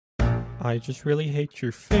I just really hate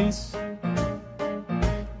your face.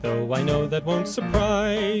 Though I know that won't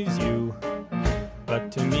surprise you.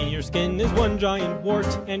 But to me your skin is one giant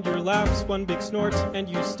wart, and your laugh's one big snort, and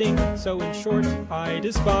you stink, so in short, I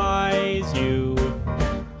despise you.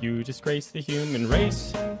 You disgrace the human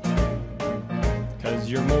race, 'cause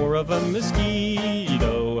you're more of a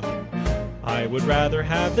mosquito. I would rather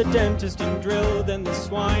have the dentist in drill than the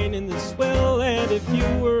swine in the swill, and if you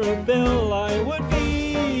were a bill, I would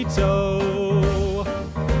veto.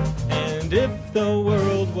 And if the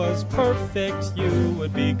world was perfect, you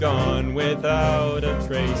would be gone without a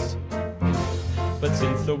trace. But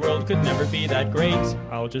since the world could never be that great,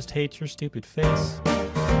 I'll just hate your stupid face.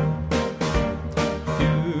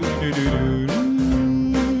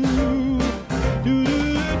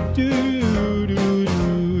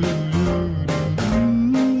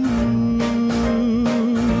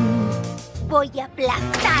 Voy a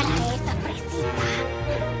aplastar a esa fresita.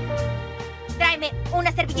 Tráeme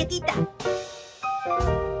una servilletita.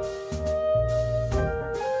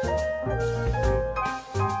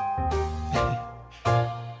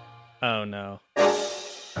 Oh no.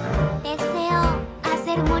 Deseo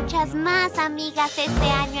hacer muchas más amigas este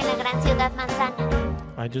año en la gran ciudad manzana.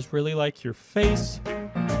 I just really like your face.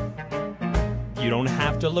 You don't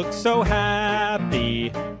have to look so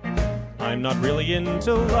happy. I'm not really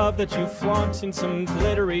into love that you flaunt in some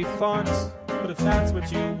glittery fonts. But if that's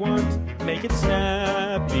what you want, make it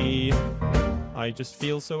snappy. I just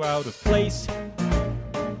feel so out of place.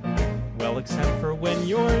 Well, except for when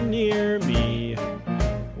you're near me.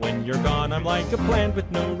 When you're gone, I'm like a plant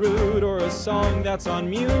with no root, or a song that's on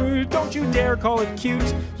mute. Don't you dare call it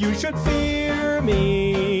cute, you should fear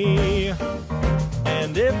me.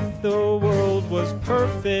 And if the world was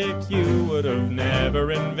perfect, you would have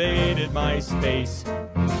never invaded my space.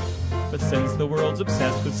 But since the world's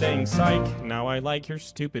obsessed with saying psych, now I like your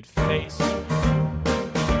stupid face.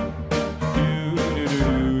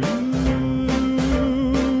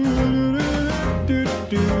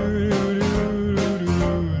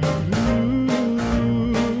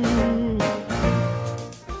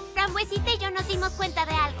 Frambuesita y yo nos dimos cuenta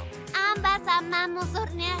de algo. Ambas amamos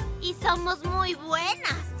hornear y somos muy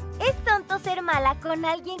buenas. Es tonto ser mala con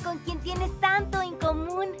alguien con quien tienes tanto en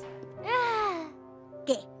común.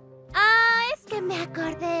 ¿Qué? Es que me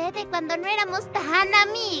acordé de cuando no éramos tan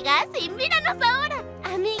amigas y míranos ahora.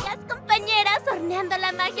 Amigas, compañeras, horneando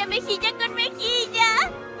la magia mejilla con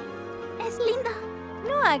mejilla. Es lindo.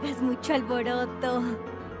 No hagas mucho alboroto.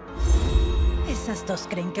 Esas dos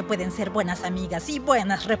creen que pueden ser buenas amigas y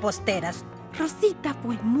buenas reposteras. Rosita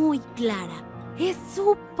fue muy clara. Es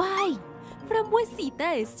su pie.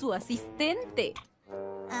 Frambuesita es su asistente.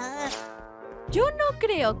 Yo no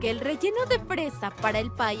creo que el relleno de fresa para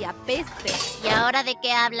el pie apeste. ¿Y ahora de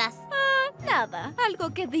qué hablas? Nada.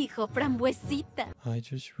 Algo que dijo Frambuesita. I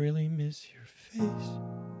just really miss your face.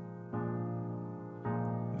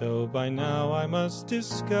 Though by now I must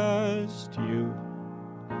disgust you.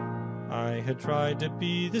 I had tried to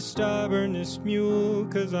be the stubbornest mule,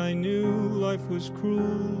 'cause I knew life was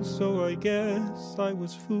cruel, so I guess I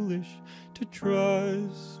was foolish to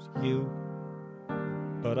trust you.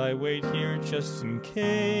 But I wait here just in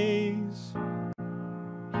case,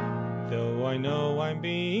 though I know I'm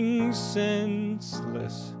being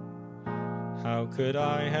senseless. How could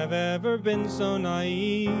I have ever been so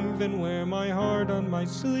naive and wear my heart on my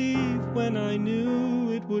sleeve when I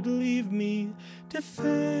knew it would leave me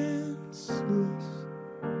defenseless?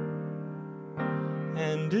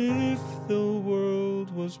 And if the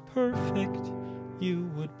world was perfect,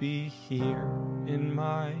 you would be here in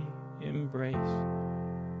my embrace.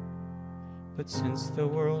 But since the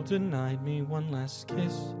world denied me one last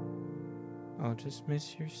kiss, I'll just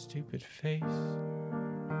miss your stupid face.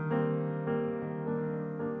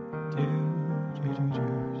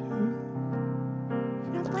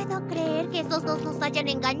 No puedo creer que esos dos nos hayan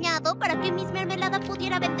engañado para que Miss Mermelada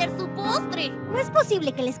pudiera vender su postre. No es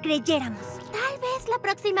posible que les creyéramos. Tal vez la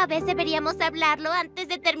próxima vez deberíamos hablarlo antes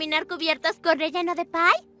de terminar cubiertos con relleno de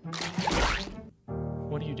pie.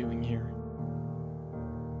 What are you doing here?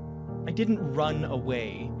 I didn't run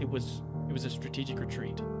away. It was a strategic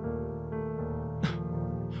retreat.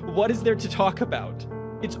 What is there to talk about?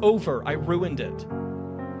 It's over. I ruined it.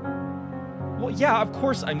 Well, yeah, of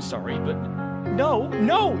course I'm sorry, but no,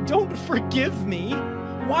 don't forgive me.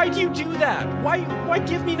 Why do you do that? Why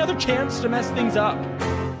give me another chance to mess things up?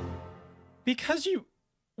 Because you...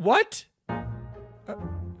 What?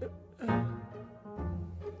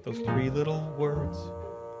 Those three little words,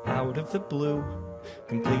 out of the blue,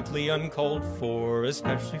 completely uncalled for,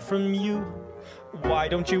 especially from you. Why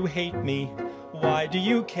don't you hate me? Why do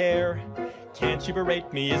you care? Can't you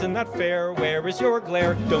berate me? Isn't that fair? Where is your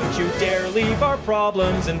glare? Don't you dare leave our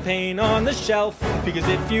problems and pain on the shelf, because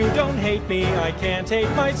if you don't hate me, I can't hate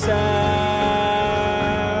myself.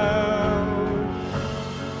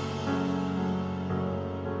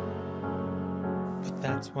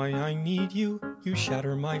 That's why I need you, you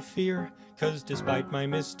shatter my fear. 'Cause despite my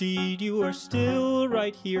misdeed, you are still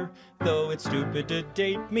right here. Though it's stupid to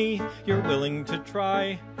date me, you're willing to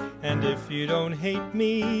try. And if you don't hate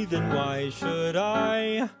me, then why should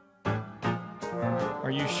I?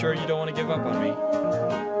 Are you sure you don't want to give up on me?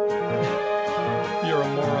 You're a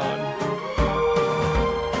moron.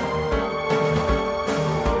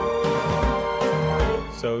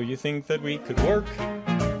 So you think that we could work?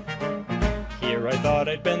 Here I thought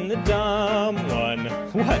I'd been the dumb one.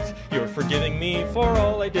 What? You're forgiving me for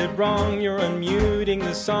all I did wrong. You're unmuting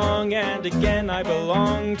the song, and again I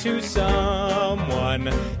belong to someone.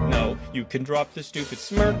 No, you can drop the stupid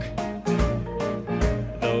smirk.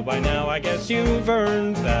 Though by now I guess you've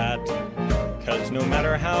earned that. 'Cause no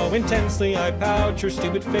matter how intensely I pout, your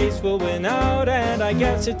stupid face will win out. And I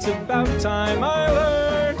guess it's about time I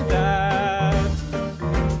learned that.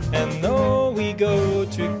 And though we go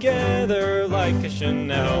together like a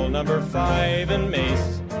Chanel number 5 and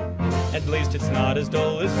Mace, at least it's not as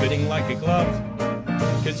dull as fitting like a glove.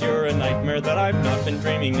 'Cause you're a nightmare that I've not been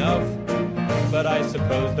dreaming of. But I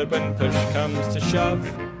suppose that when push comes to shove,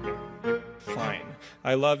 fine,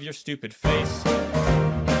 I love your stupid face.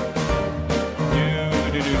 Do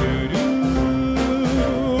do do do do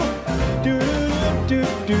do do do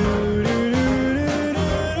do